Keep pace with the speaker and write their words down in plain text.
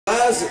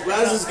Raz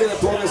is gonna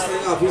pull this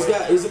thing off.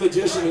 He's a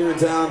magician here in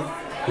town.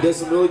 He does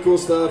some really cool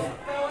stuff.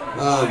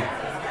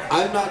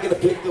 I'm not gonna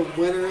pick the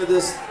winner of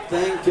this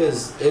thing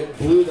because it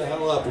blew the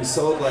hell up. We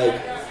sold like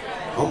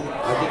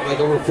I think like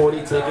over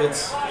 40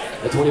 tickets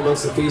at 20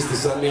 bucks a piece to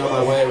send me on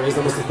my way. I raised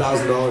almost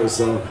 $1,000,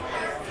 so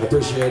I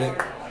appreciate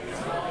it.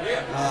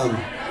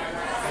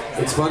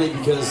 It's funny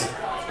because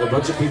a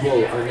bunch of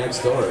people are next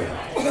door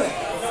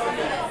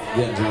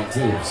getting drunk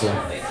too. So I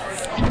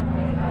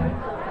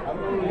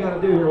don't know what we gotta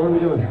do here. What are we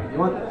doing? You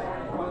want this?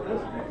 You want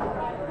this?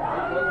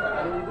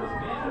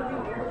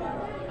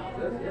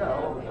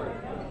 Yeah.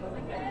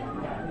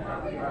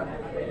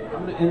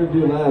 I'm gonna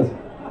interview Laz.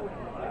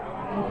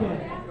 Okay.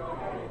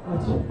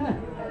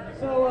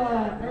 So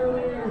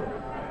earlier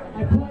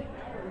I put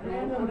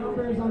random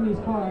numbers on these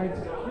cards.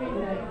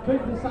 I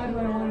couldn't decide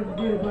what I wanted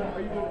to do, but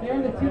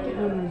they're the ticket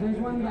numbers. There's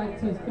one that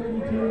says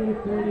 32,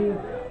 30,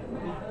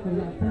 there's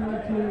that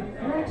 32.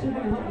 You're actually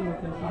going to help me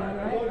with this, is that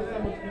right?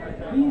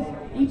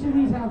 Each of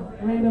these have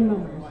random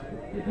numbers.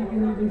 If you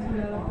can even see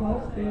that up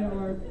close, they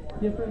are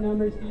different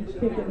numbers, each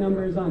ticket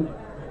number is on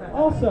there.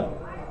 Also,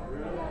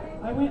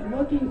 I went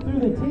looking through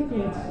the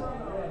tickets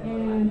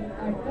and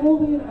I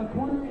folded a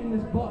corner in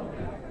this book.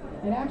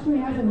 It actually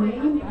has a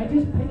name. I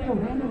just picked a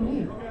random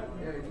name.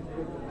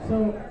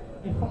 So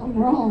if I'm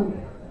wrong,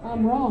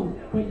 I'm wrong.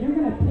 But you're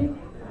going to pick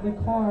the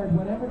card,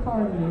 whatever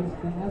card it is,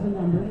 that has a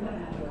number,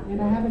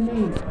 and I have a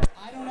name.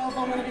 I don't know if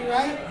I'm going to be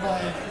right,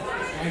 but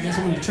I guess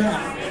I'm going to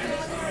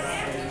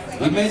try.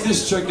 We made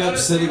this trick up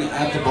sitting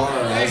at the bar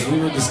as we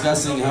were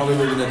discussing how we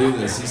were going to do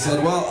this. He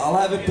said, well, I'll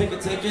have him pick a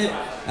ticket,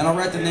 and I'll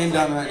write the name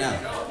down right now.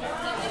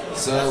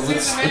 So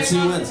let's see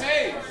who wins.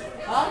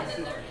 Huh?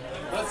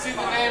 Let's see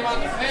the name on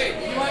the page.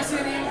 You want to see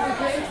the name on the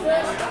page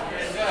first?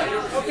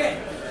 Yeah. Okay.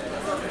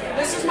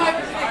 This is my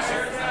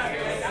prediction.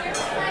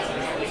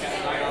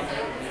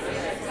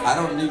 I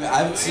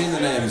haven't seen the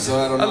name, so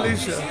I don't know.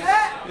 Alicia. See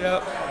that?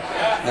 Yep.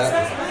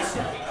 That's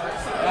Alicia.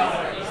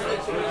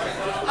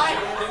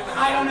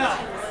 I don't know.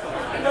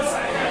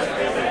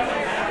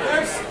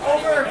 There's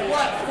over,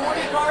 what,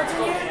 40 cards in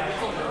here?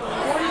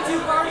 42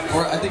 cards?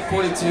 I think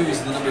 42 is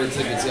the number of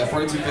tickets. Yeah,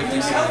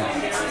 4250. Help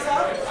me mix this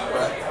up?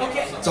 Right.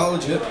 Okay. It's all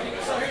legit.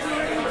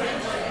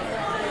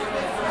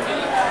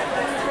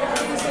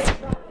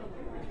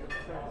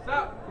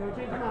 Stop. Can we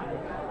change your mind?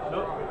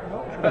 Nope.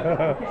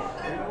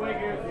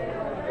 Okay.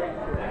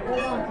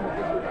 Hold on to it.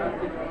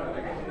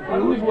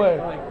 Whose way?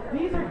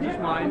 These are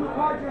different from the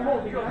cards you're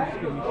holding, right?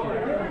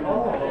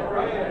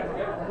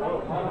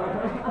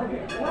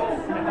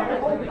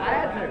 I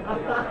had to.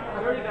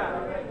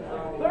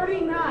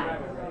 39.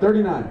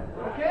 39.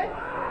 Okay?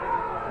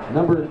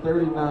 Number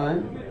 39.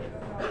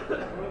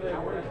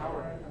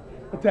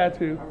 A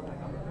tattoo.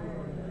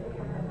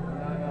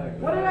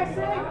 What did I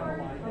say?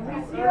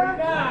 Alicia?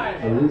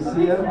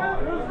 Alicia.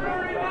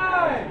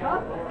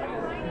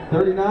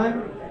 39?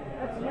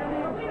 That's your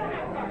name?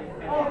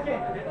 Oh, okay.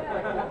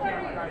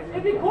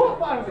 It'd be cool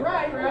if I was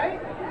right?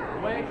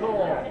 Way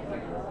cool.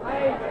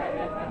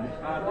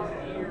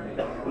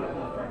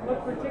 Look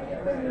for ticket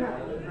 39.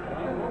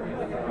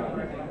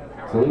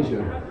 It's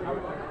Alicia.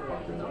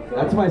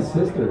 That's my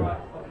sister.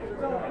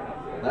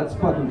 That's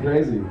fucking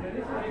crazy. This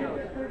is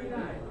ticket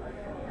 39.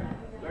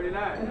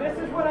 39. And this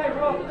is what I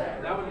wrote.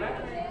 That would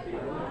match.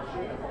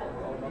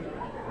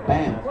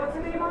 Bam. What's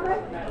the name on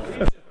it?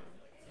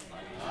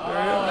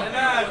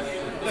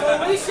 So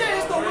Alicia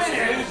is the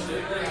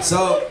winner.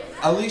 So,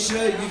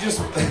 Alicia, you just...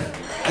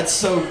 That's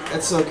so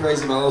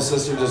crazy. My little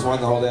sister just won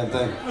the whole damn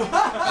thing.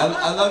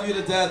 I love you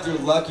to death. You're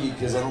lucky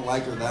because I don't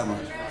like her that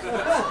much.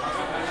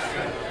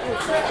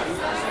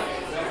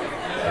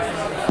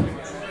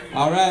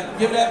 All right,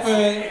 give it up for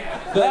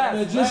the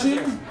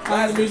magician.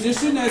 The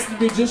musician, that's the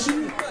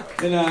magician.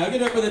 And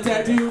give it up for the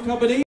tattoo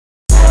company.